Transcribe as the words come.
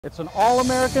It's an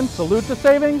all-American salute to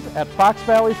savings at Fox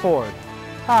Valley Ford.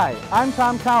 Hi, I'm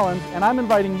Tom Collins, and I'm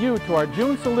inviting you to our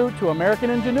June salute to American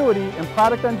ingenuity in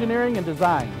product engineering and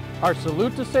design. Our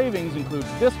salute to savings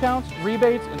includes discounts,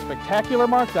 rebates, and spectacular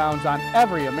markdowns on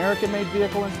every American-made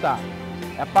vehicle in stock.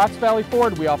 At Fox Valley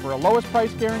Ford, we offer a lowest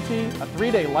price guarantee, a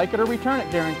 3-day like it or return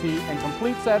it guarantee, and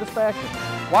complete satisfaction.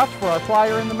 Watch for our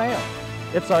flyer in the mail.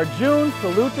 It's our June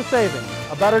salute to savings.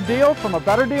 A better deal from a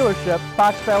better dealership,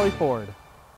 Fox Valley Ford.